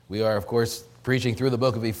We are, of course, preaching through the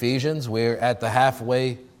book of Ephesians. We're at the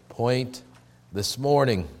halfway point this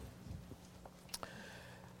morning.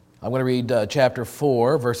 I'm going to read chapter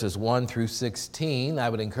 4, verses 1 through 16. I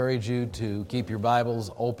would encourage you to keep your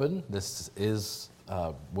Bibles open. This is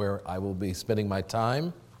where I will be spending my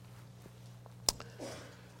time.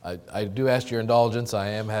 I do ask your indulgence. I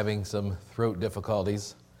am having some throat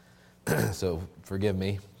difficulties, so forgive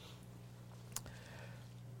me.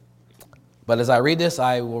 But as I read this,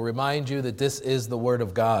 I will remind you that this is the Word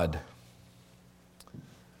of God.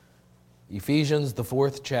 Ephesians, the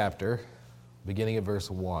 4th chapter, beginning at verse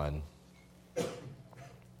 1.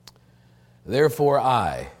 Therefore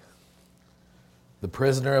I, the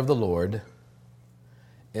prisoner of the Lord,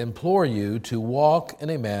 implore you to walk in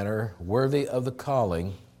a manner worthy of the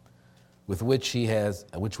calling with which you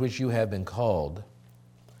have been called,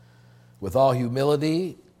 with all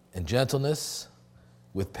humility and gentleness,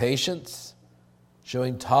 with patience,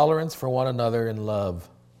 showing tolerance for one another in love,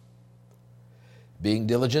 being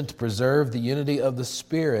diligent to preserve the unity of the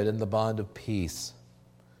Spirit in the bond of peace.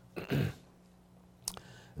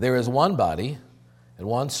 There is one body and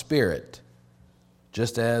one Spirit,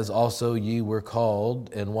 just as also ye were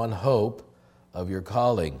called in one hope of your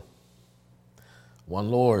calling, one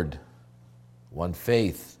Lord, one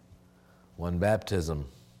faith, one baptism,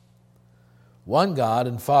 one God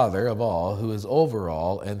and Father of all, who is over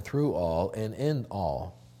all and through all and in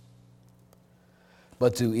all.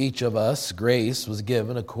 But to each of us grace was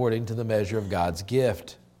given according to the measure of God's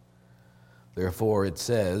gift. Therefore it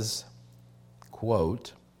says,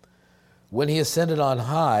 quote, when he ascended on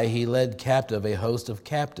high, he led captive a host of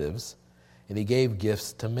captives, and he gave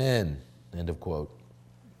gifts to men, end of quote.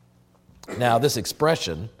 Now this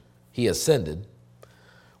expression, he ascended,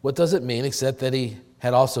 what does it mean except that he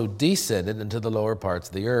had also descended into the lower parts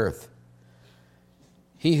of the earth?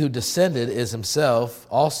 He who descended is himself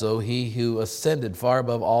also he who ascended far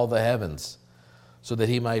above all the heavens, so that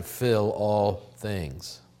he might fill all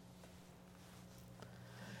things.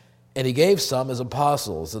 And he gave some as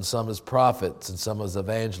apostles, and some as prophets, and some as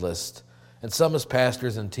evangelists, and some as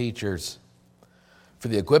pastors and teachers, for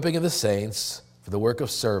the equipping of the saints, for the work of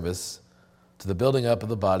service, to the building up of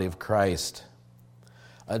the body of Christ,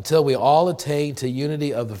 until we all attain to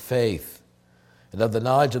unity of the faith and of the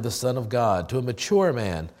knowledge of the Son of God, to a mature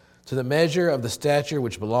man, to the measure of the stature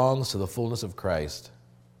which belongs to the fullness of Christ.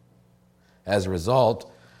 As a result,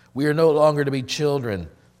 we are no longer to be children,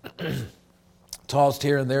 tossed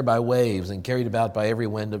here and there by waves and carried about by every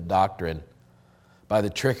wind of doctrine, by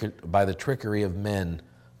the trickery of men,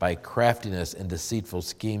 by craftiness and deceitful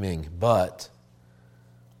scheming, but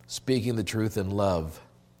speaking the truth in love,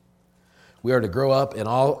 we are to grow up in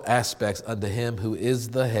all aspects unto him who is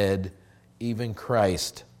the head, even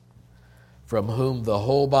Christ, from whom the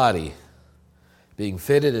whole body, being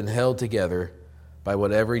fitted and held together by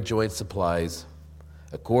what every joint supplies,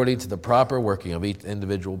 according to the proper working of each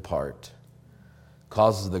individual part,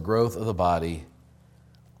 causes the growth of the body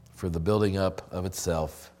for the building up of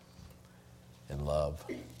itself in love.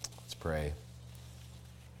 Let's pray.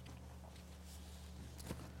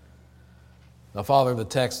 Now, Father, the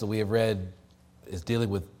text that we have read is dealing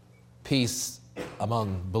with peace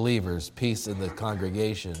among believers, peace in the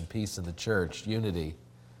congregation, peace in the church, unity.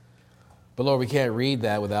 But Lord, we can't read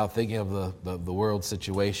that without thinking of the world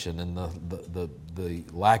situation and the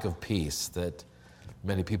lack of peace that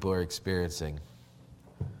many people are experiencing.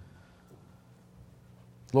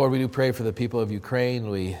 Lord, we do pray for the people of Ukraine.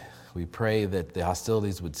 We pray that the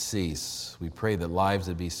hostilities would cease. We pray that lives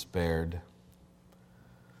would be spared.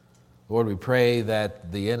 Lord, we pray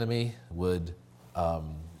that the enemy would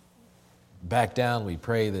back down. We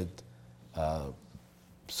pray that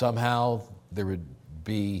somehow there would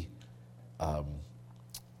be a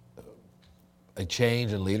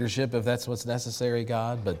change in leadership, if that's what's necessary,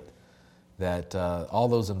 God, but that all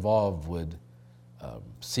those involved would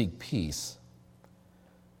seek peace.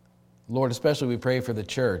 Lord, especially we pray for the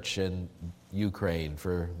church in Ukraine,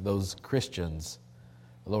 for those Christians.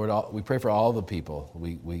 Lord, we pray for all the people.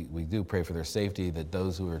 We do pray for their safety, that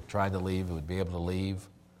those who are trying to leave would be able to leave.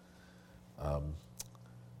 But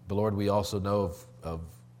Lord, we also know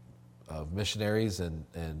of missionaries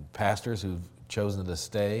and pastors who've chosen to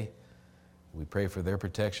stay. We pray for their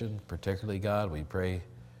protection, particularly, God. We pray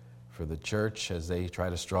for the church as they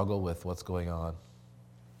try to struggle with what's going on.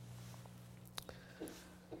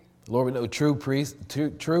 Lord, we know true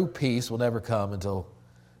peace will never come until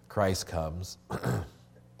Christ comes.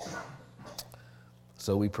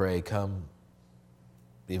 So we pray, come,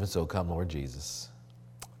 even so, come, Lord Jesus.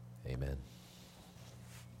 Amen.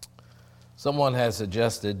 Someone has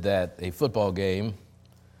suggested that a football game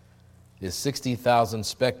is 60,000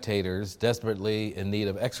 spectators desperately in need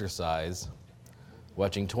of exercise,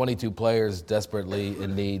 watching 22 players desperately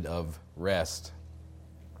in need of rest.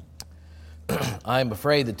 I'm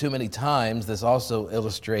afraid that too many times this also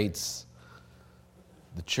illustrates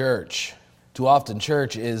the church. Too often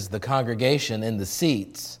church is the congregation in the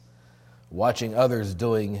seats watching others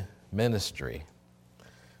doing ministry.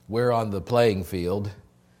 We're on the playing field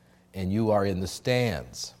and you are in the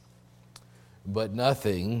stands. But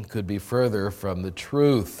nothing could be further from the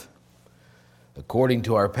truth. According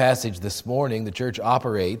to our passage this morning, the church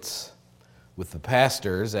operates with the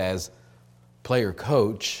pastors as player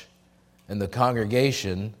coach and the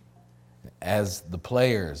congregation as the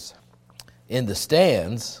players. In the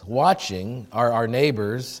stands, watching are our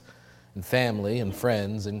neighbors and family and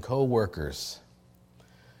friends and co-workers.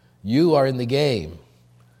 You are in the game,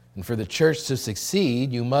 and for the church to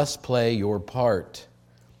succeed, you must play your part.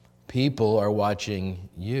 People are watching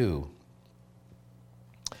you.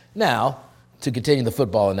 Now, to continue the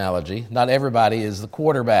football analogy, not everybody is the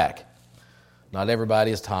quarterback. Not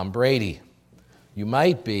everybody is Tom Brady. You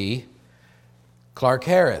might be Clark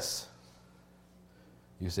Harris.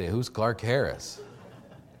 You say, who's Clark Harris?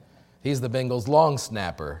 He's the Bengals long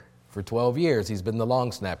snapper. For 12 years, he's been the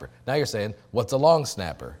long snapper. Now you're saying, what's a long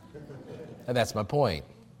snapper? And that's my point.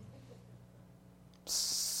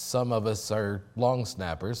 Some of us are long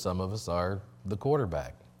snappers. Some of us are the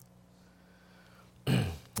quarterback.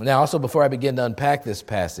 Now, also, before I begin to unpack this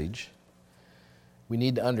passage, we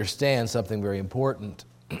need to understand something very important.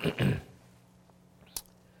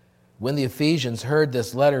 When the Ephesians heard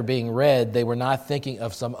this letter being read, they were not thinking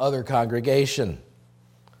of some other congregation.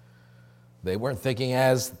 They weren't thinking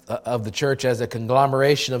of the church as a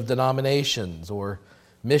conglomeration of denominations or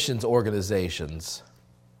missions organizations.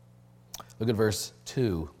 Look at verse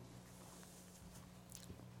 2.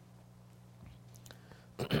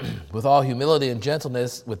 With all humility and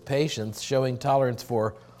gentleness, with patience, showing tolerance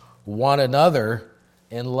for one another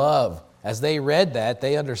in love. As they read that,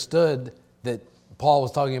 they understood that Paul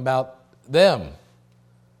was talking about them,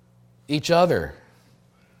 each other,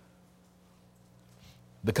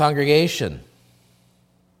 the congregation.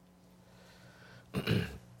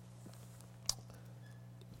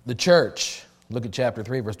 The church, look at chapter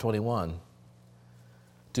 3, verse 21.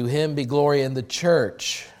 To him be glory in the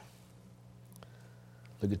church.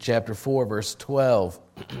 Look at chapter 4, verse 12.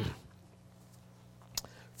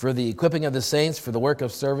 For the equipping of the saints, for the work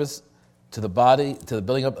of service to the body, to the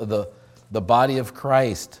building up of the body of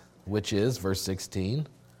Christ, which is, verse 16,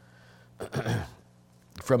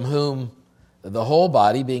 from whom the whole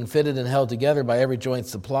body, being fitted and held together by every joint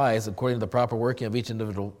supplies, according to the proper working of each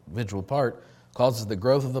individual part, causes the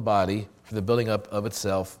growth of the body for the building up of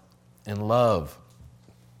itself in love.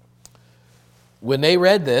 When they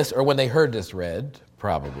read this, or when they heard this read,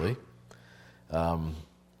 probably,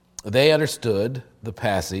 they understood the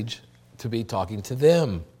passage to be talking to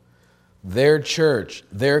them, their church,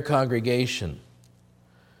 their congregation.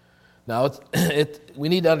 Now, we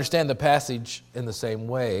need to understand the passage in the same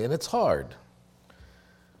way, and it's hard.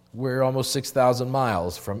 We're almost 6,000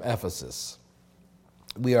 miles from Ephesus.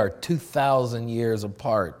 We are 2,000 years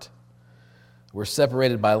apart. We're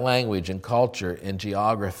separated by language and culture and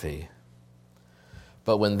geography.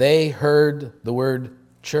 But when they heard the word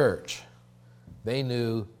church, they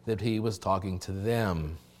knew that he was talking to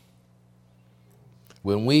them.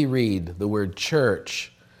 When we read the word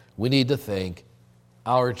church, we need to think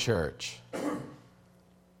our church,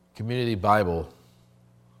 Community Bible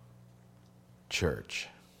Church.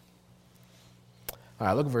 All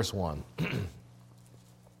right, look at verse 1.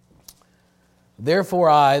 Therefore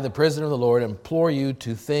I, the prisoner of the Lord, implore you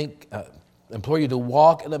to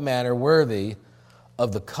walk in a manner worthy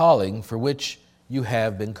of the calling for which you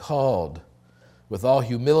have been called, with all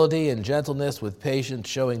humility and gentleness, with patience,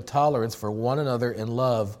 showing tolerance for one another in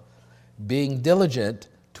love, being diligent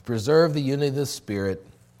to preserve the unity of the Spirit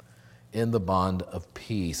in the bond of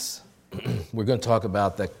peace. We're going to talk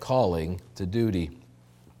about that calling to duty,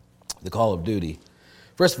 the call of duty.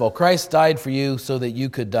 First of all, Christ died for you so that you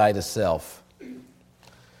could die to self.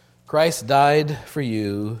 Christ died for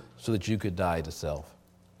you so that you could die to self.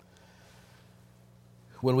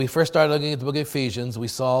 When we first started looking at the book of Ephesians, we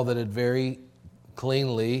saw that it very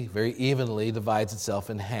cleanly, very evenly divides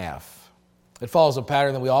itself in half. It follows a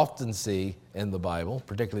pattern that we often see in the Bible,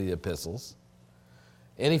 particularly the epistles.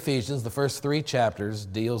 In Ephesians, the first 3 chapters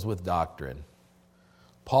deals with doctrine.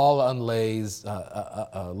 Paul lays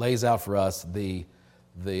out for us the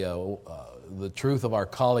truth of our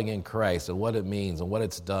calling in Christ and what it means and what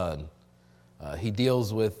it's done. He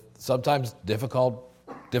deals with sometimes difficult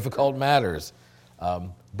matters.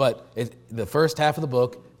 But the first half of the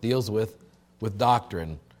book deals with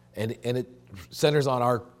doctrine, and it centers on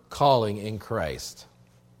our calling in Christ.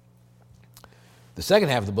 The second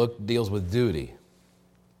half of the book deals with duty.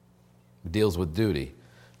 It deals with duty.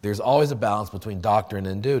 There's always a balance between doctrine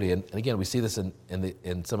and duty, and again, we see this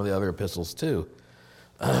in some of the other epistles too.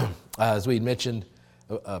 As we mentioned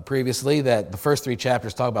previously, that the first 3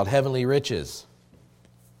 chapters talk about heavenly riches.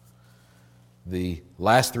 The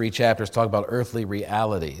last 3 chapters talk about earthly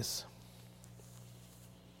realities.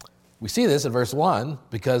 We see this in verse 1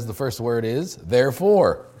 because the first word is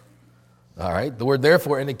therefore. All right, the word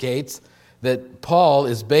therefore indicates that Paul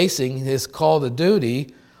is basing his call to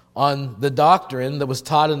duty on the doctrine that was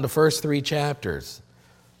taught in the first 3 chapters.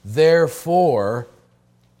 Therefore,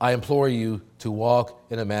 I implore you to walk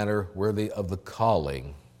in a manner worthy of the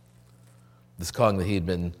calling. This calling that he had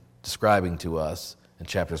been describing to us in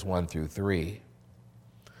chapters 1 through 3.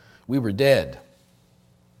 We were dead.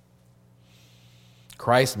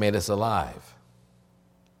 Christ made us alive.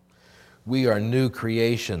 We are new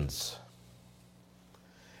creations.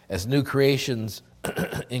 As new creations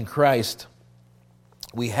in Christ,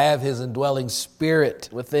 we have his indwelling spirit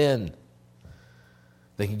within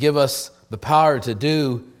that can give us the power to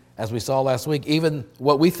do, as we saw last week, even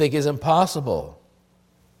what we think is impossible.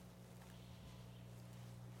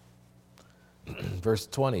 Verse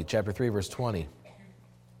 20, chapter 3, verse 20.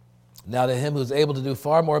 Now to him who's able to do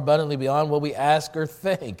far more abundantly beyond what we ask or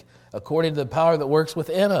think, according to the power that works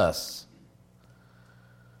within us.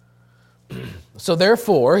 So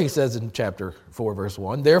therefore, he says in chapter 4, verse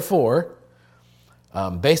 1, therefore,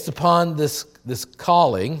 based upon this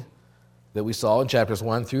calling that we saw in chapters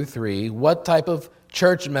 1 through 3, what type of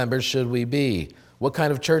church members should we be? What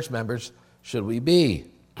kind of church members should we be?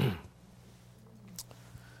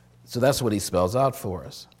 So that's what he spells out for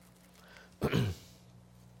us.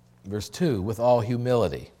 Verse 2, with all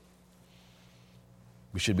humility.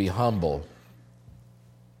 We should be humble.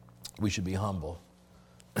 We should be humble.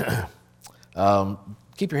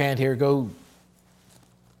 Keep your hand here. Go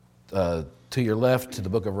to your left to the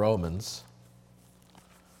book of Romans.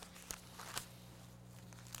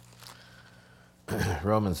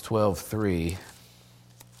 Romans 12:3.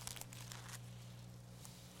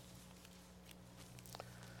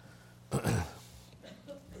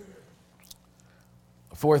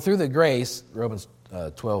 For through the grace, Romans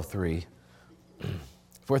 12:3,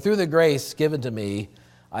 for through the grace given to me,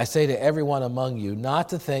 I say to everyone among you not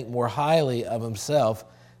to think more highly of himself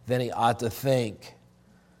than he ought to think,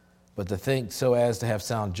 but to think so as to have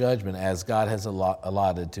sound judgment, as God has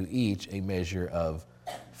allotted to each a measure of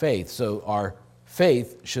faith. So our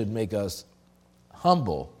faith should make us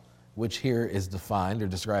humble, which here is defined or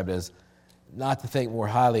described as not to think more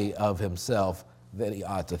highly of himself than he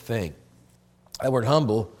ought to think. That word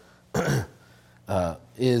humble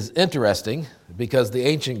is interesting because the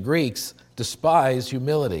ancient Greeks despised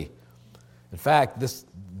humility. In fact,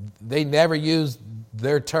 they never used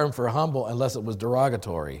their term for humble unless it was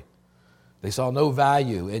derogatory. They saw no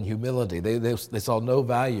value in humility. They saw no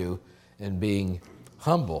value in being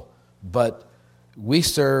humble. But we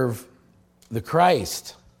serve the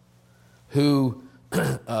Christ who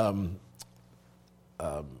came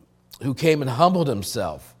and humbled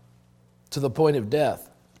himself to the point of death.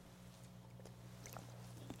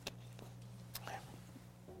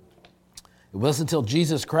 It wasn't until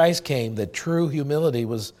Jesus Christ came that true humility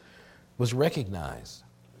was recognized.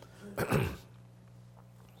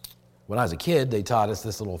 When I was a kid, they taught us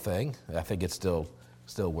this little thing. I think it still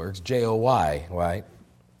works. Joy, right?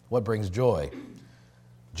 What brings joy?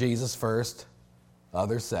 Jesus first,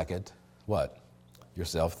 others second. What?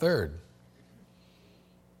 Yourself third.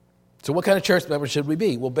 So what kind of church member should we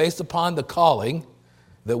be? Well, based upon the calling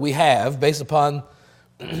that we have, based upon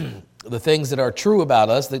the things that are true about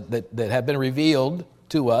us, that have been revealed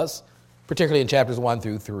to us, particularly in chapters 1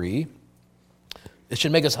 through 3, it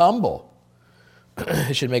should make us humble.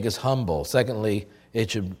 It should make us humble. Secondly,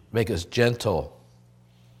 it should make us gentle.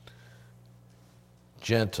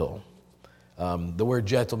 Gentle. The word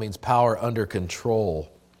gentle means power under control.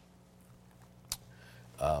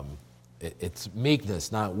 It's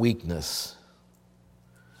meekness, not weakness.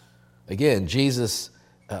 Again, Jesus,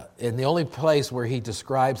 in the only place where he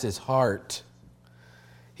describes his heart,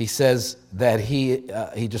 he says that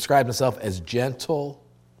he described himself as gentle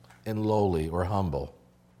and lowly or humble.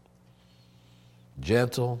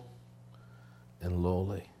 Gentle and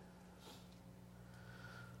lowly.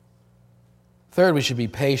 Third, we should be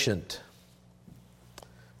patient.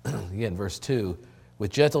 Again, verse 2,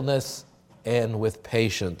 with gentleness and with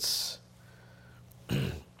patience.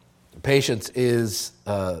 Patience is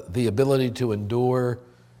the ability to endure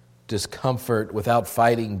discomfort without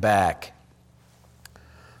fighting back.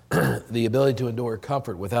 the ability to endure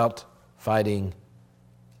comfort without fighting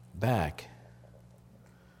back.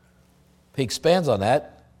 He expands on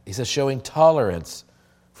that. He says, showing tolerance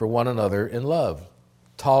for one another in love.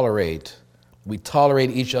 Tolerate. We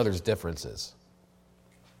tolerate each other's differences.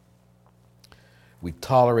 We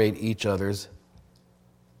tolerate each other's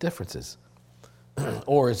differences.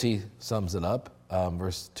 Or as he sums it up,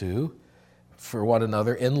 verse 2, for one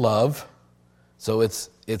another in love. So it's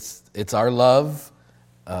our love,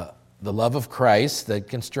 the love of Christ that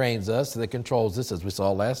constrains us, that controls us, as we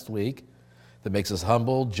saw last week, that makes us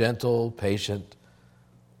humble, gentle, patient,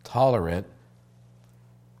 tolerant.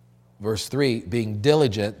 Verse 3, being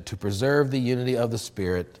diligent to preserve the unity of the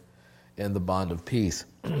Spirit in the bond of peace.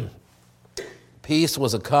 Peace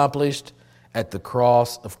was accomplished at the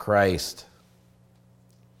cross of Christ.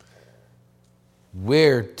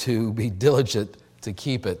 We're to be diligent to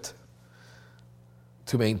keep it,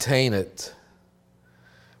 to maintain it.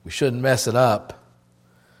 We shouldn't mess it up.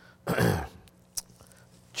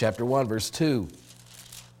 Chapter 1, verse 2.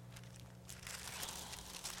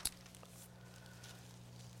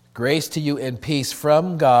 Grace to you and peace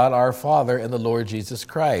from God our Father and the Lord Jesus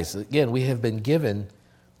Christ. Again, we have been given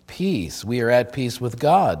peace. We are at peace with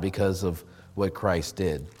God because of what Christ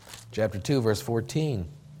did. Chapter 2, verse 14.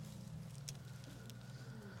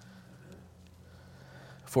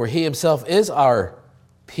 For he himself is our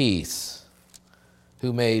peace,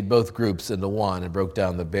 who made both groups into one and broke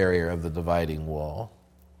down the barrier of the dividing wall.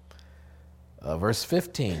 Verse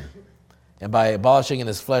 15. And by abolishing in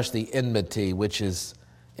his flesh the enmity, which is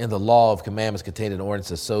in the law of commandments contained in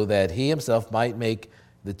ordinances, so that he himself might make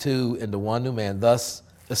the two into one new man, thus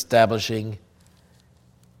establishing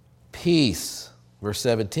peace. Verse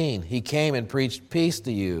 17, he came and preached peace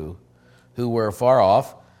to you who were far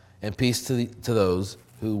off, and peace to those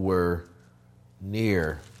who were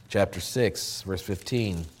near. Chapter 6, verse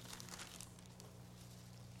 15.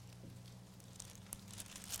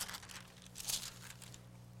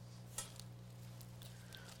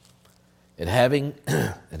 And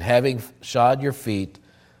having shod your feet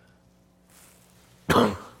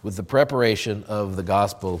with the preparation of the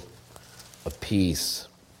gospel of peace.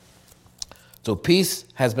 So peace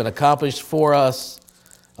has been accomplished for us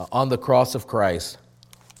on the cross of Christ.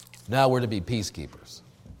 Now we're to be peacekeepers.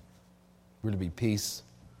 We're to be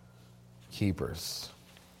peacekeepers.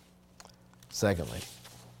 Secondly,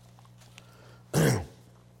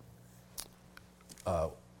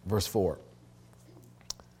 verse 4.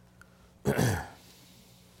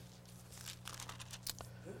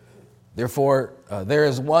 Therefore, there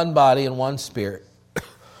is one body and one spirit.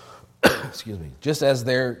 Excuse me. Just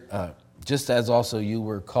as also you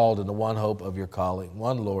were called into one hope of your calling,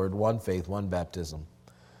 one Lord, one faith, one baptism,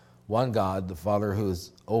 one God, the Father, who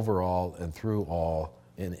is over all and through all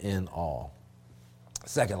and in all.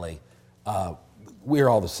 Secondly, we're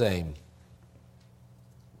all the same.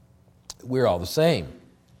 We're all the same.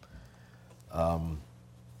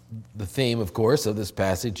 The theme, of course, of this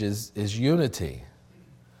passage is unity.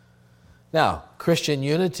 Now, Christian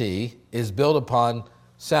unity is built upon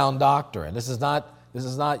sound doctrine. This is not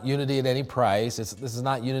unity at any price. This is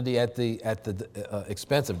not unity at the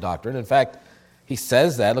expense of doctrine. In fact, he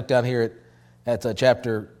says that. Look down here at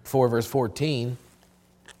chapter 4, verse 14.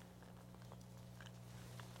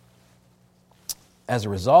 As a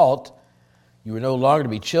result, you are no longer to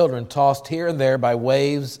be children, tossed here and there by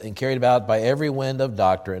waves and carried about by every wind of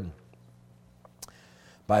doctrine,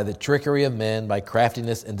 by the trickery of men, by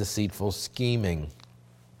craftiness and deceitful scheming.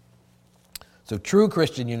 So true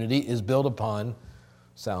Christian unity is built upon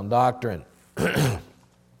sound doctrine,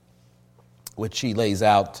 which he lays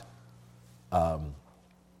out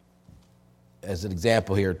as an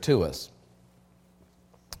example here to us.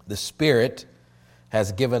 The Spirit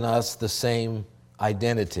has given us the same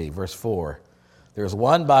identity. Verse 4, there is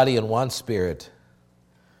one body and one Spirit,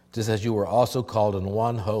 just as you were also called in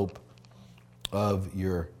one hope of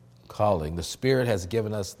your calling. The Spirit has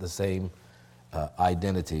given us the same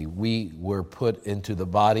identity. We were put into the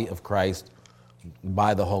body of Christ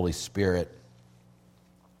by the Holy Spirit.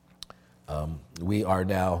 We are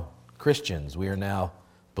now Christians. We are now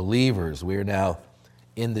believers. We are now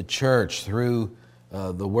in the church through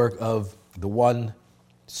the work of the one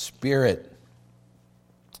Spirit.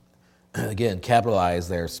 Again, capitalize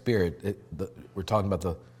there, Spirit. We're talking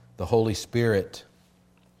about the Holy Spirit.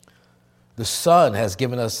 The Son has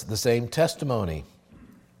given us the same testimony.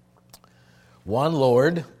 One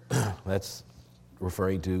Lord, that's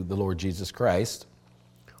referring to the Lord Jesus Christ.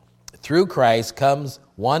 Through Christ comes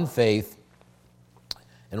one faith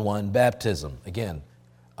and one baptism. Again,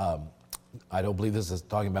 I don't believe this is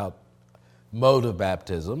talking about mode of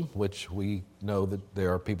baptism, which we know that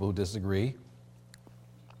there are people who disagree.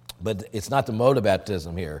 But it's not the mode of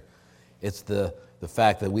baptism here. It's the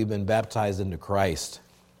fact that we've been baptized into Christ.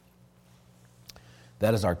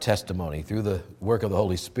 That is our testimony. Through the work of the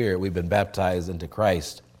Holy Spirit, we've been baptized into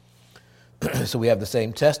Christ. So we have the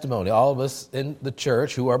same testimony. All of us in the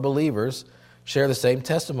church who are believers share the same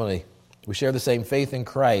testimony. We share the same faith in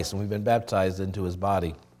Christ, and we've been baptized into his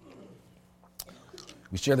body.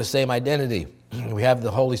 We share the same identity. We have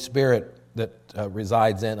the Holy Spirit that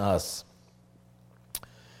resides in us.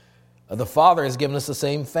 The Father has given us the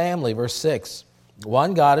same family, verse 6.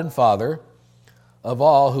 One God and Father of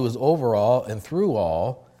all, who is over all and through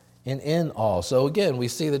all and in all. So again, we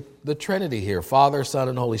see the Trinity here, Father, Son,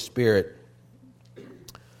 and Holy Spirit.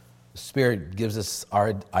 The Spirit gives us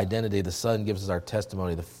our identity. The Son gives us our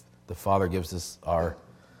testimony. The Father gives us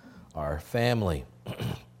our family.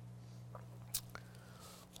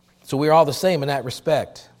 So we're all the same in that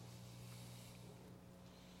respect.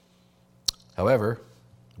 However,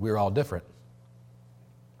 we're all different.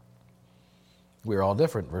 We're all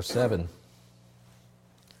different. Verse 7.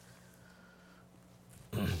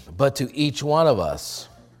 But to each one of us,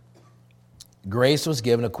 grace was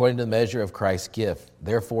given according to the measure of Christ's gift.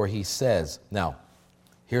 Therefore, he says, now,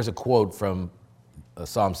 here's a quote from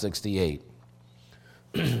Psalm 68.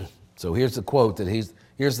 So here's the quote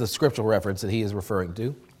here's the scriptural reference that he is referring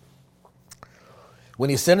to. When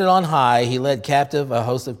he ascended on high, he led captive a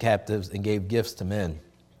host of captives and gave gifts to men.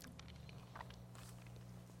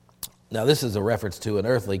 Now, this is a reference to an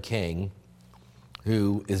earthly king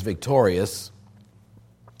who is victorious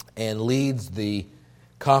and leads the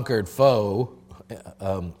conquered foe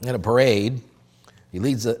in a parade. He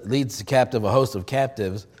leads the captive a host of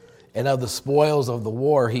captives, and of the spoils of the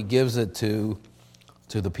war, he gives it to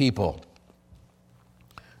the people.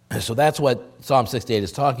 So that's what Psalm 68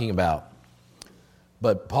 is talking about.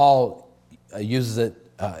 But Paul uses it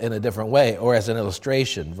in a different way, or as an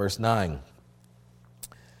illustration, verse 9.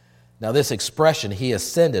 Now this expression, he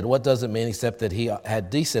ascended, what does it mean except that he had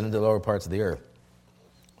descended to the lower parts of the earth?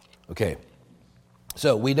 Okay,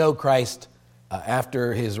 so we know Christ,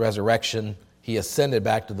 after his resurrection, he ascended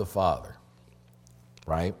back to the Father,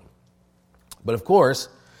 right? But of course,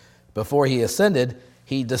 before he ascended,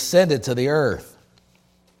 he descended to the earth.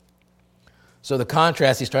 So the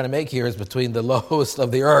contrast he's trying to make here is between the lowest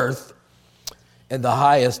of the earth and the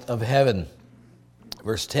highest of heaven.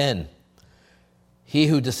 Verse 10, he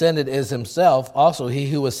who descended is himself also he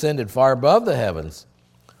who ascended far above the heavens,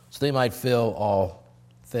 so they might fill all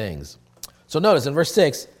things. So notice in verse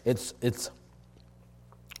 6, it's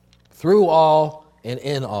through all and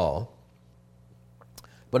in all.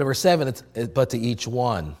 But in verse 7, it's but to each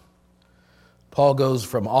one. Paul goes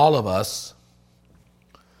from all of us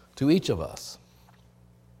to each of us.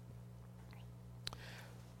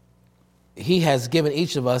 He has given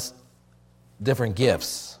each of us different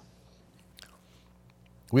gifts.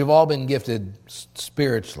 We've all been gifted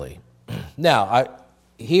spiritually. Now,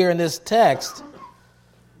 here in this text,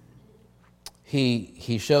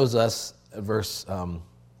 he shows us, verse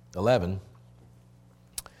 11,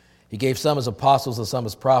 he gave some as apostles, and some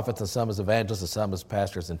as prophets, and some as evangelists, and some as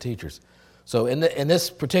pastors and teachers. So in this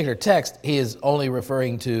particular text, he is only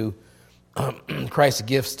referring to Christ's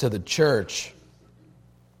gifts to the church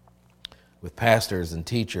with pastors and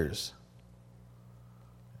teachers.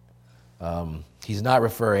 He's not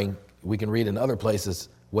referring, we can read in other places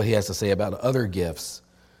what he has to say about other gifts.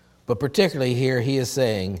 But particularly here, he is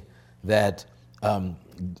saying that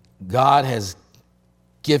God has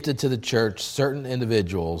gifted to the church certain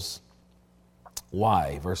individuals.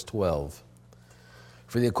 Why? Verse 12.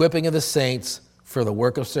 For the equipping of the saints for the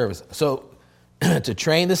work of service. So, to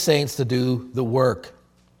train the saints to do the work,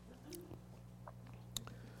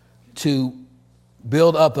 to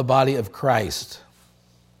build up the body of Christ.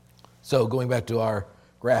 So, going back to our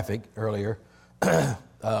graphic earlier, the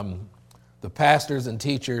pastors and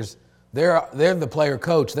teachers, they're the player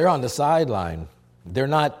coach. They're on the sideline. They're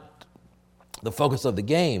not the focus of the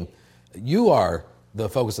game. You are the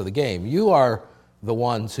focus of the game. You are the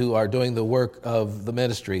ones who are doing the work of the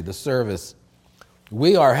ministry, the service.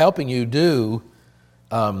 We are helping you do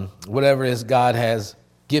whatever it is God has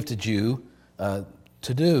gifted you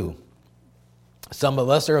to do. Some of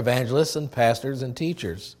us are evangelists and pastors and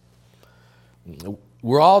teachers.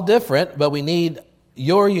 We're all different, but we need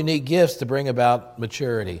your unique gifts to bring about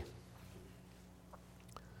maturity.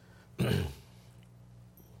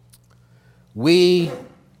 We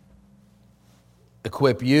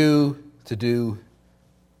equip you to do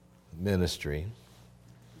ministry.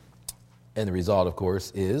 And the result, of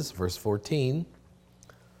course, is, verse 14,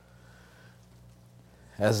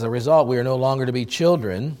 As a result, we are no longer to be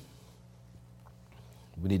children.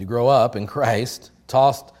 We need to grow up in Christ,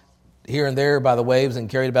 tossed here and there by the waves and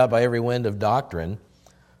carried about by every wind of doctrine,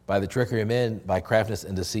 by the trickery of men, by craftiness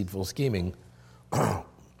and deceitful scheming.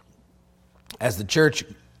 As the church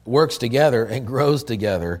works together and grows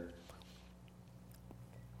together,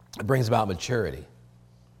 it brings about maturity,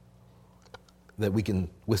 that we can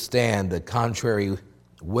withstand the contrary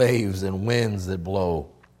waves and winds that blow.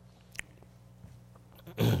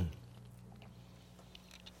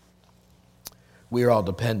 We are all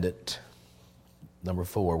dependent. Number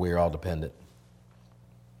 4, we are all dependent.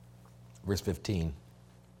 Verse 15.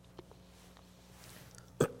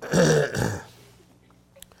 But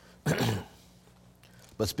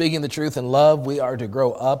speaking the truth in love, we are to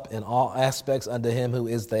grow up in all aspects unto him who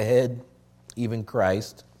is the head, even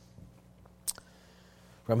Christ,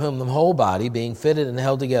 from whom the whole body, being fitted and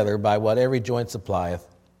held together by what every joint supplies,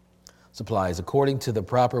 according to the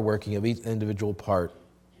proper working of each individual part,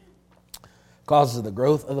 causes the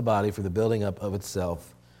growth of the body for the building up of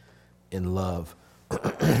itself in love.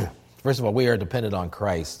 First of all, we are dependent on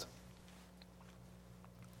Christ.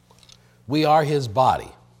 We are his body,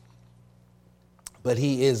 but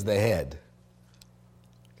he is the head.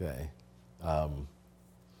 Okay.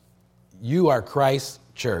 You are Christ's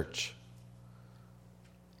church.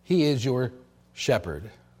 He is your shepherd.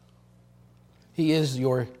 He is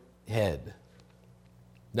your head.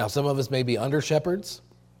 Now, some of us may be under shepherds.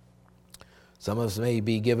 Some of us may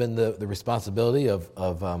be given the responsibility of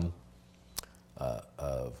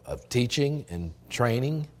teaching and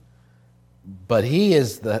training. But he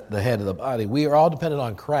is the head of the body. We are all dependent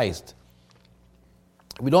on Christ.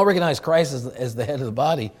 We don't recognize Christ as the head of the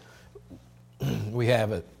body. We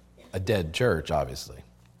have a dead church, obviously.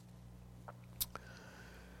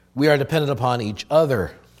 We are dependent upon each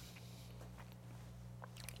other.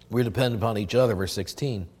 We're dependent upon each other, verse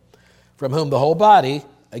 16. From whom the whole body,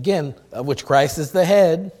 again, of which Christ is the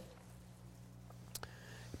head,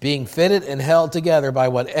 being fitted and held together by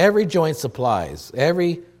what every joint supplies.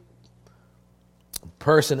 Every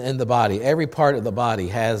person in the body, every part of the body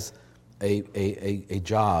has a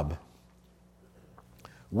job.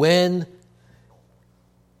 When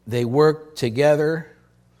they work together,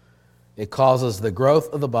 it causes the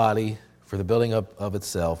growth of the body for the building up of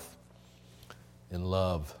itself in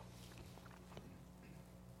love.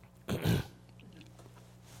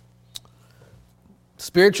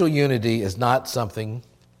 Spiritual unity is not something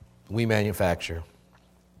we manufacture.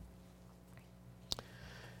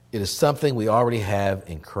 It is something we already have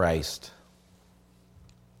in Christ.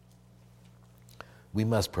 We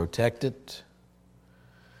must protect it.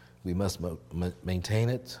 We must maintain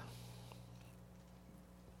it.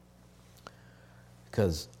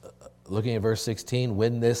 Because looking at verse 16,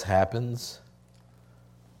 when this happens,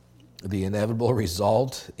 the inevitable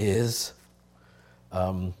result is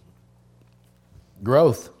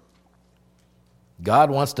growth. God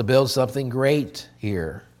wants to build something great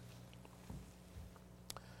here.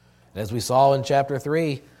 As we saw in chapter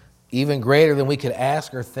 3, even greater than we could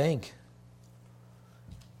ask or think.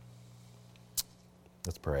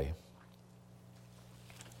 Let's pray.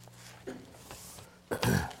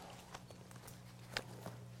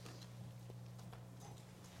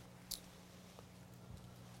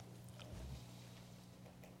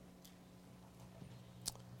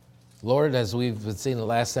 Lord, as we've been seeing the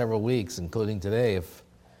last several weeks, including today, if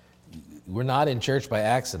we're not in church by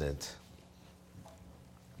accident,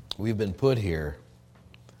 we've been put here.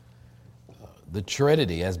 The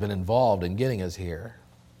Trinity has been involved in getting us here.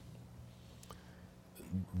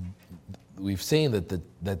 We've seen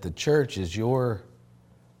that the church is your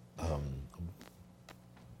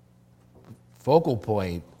focal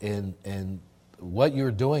point in what you're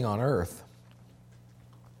doing on earth.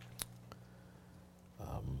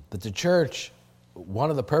 That the church, one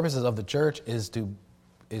of the purposes of the church is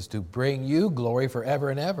to bring you glory forever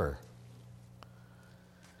and ever.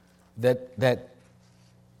 That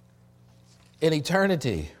in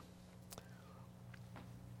eternity,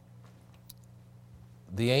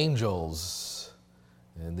 the angels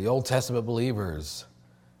and the Old Testament believers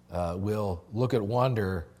will look at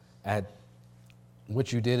wonder at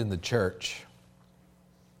what you did in the church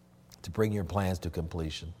to bring your plans to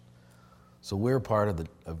completion. So we're part of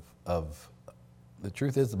the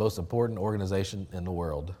truth is the most important organization in the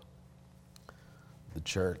world, the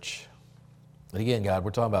church. And again, God, we're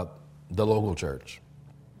talking about the local church,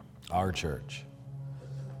 our church,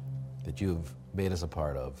 that you've made us a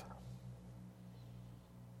part of.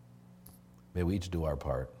 May we each do our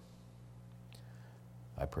part.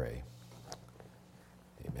 I pray.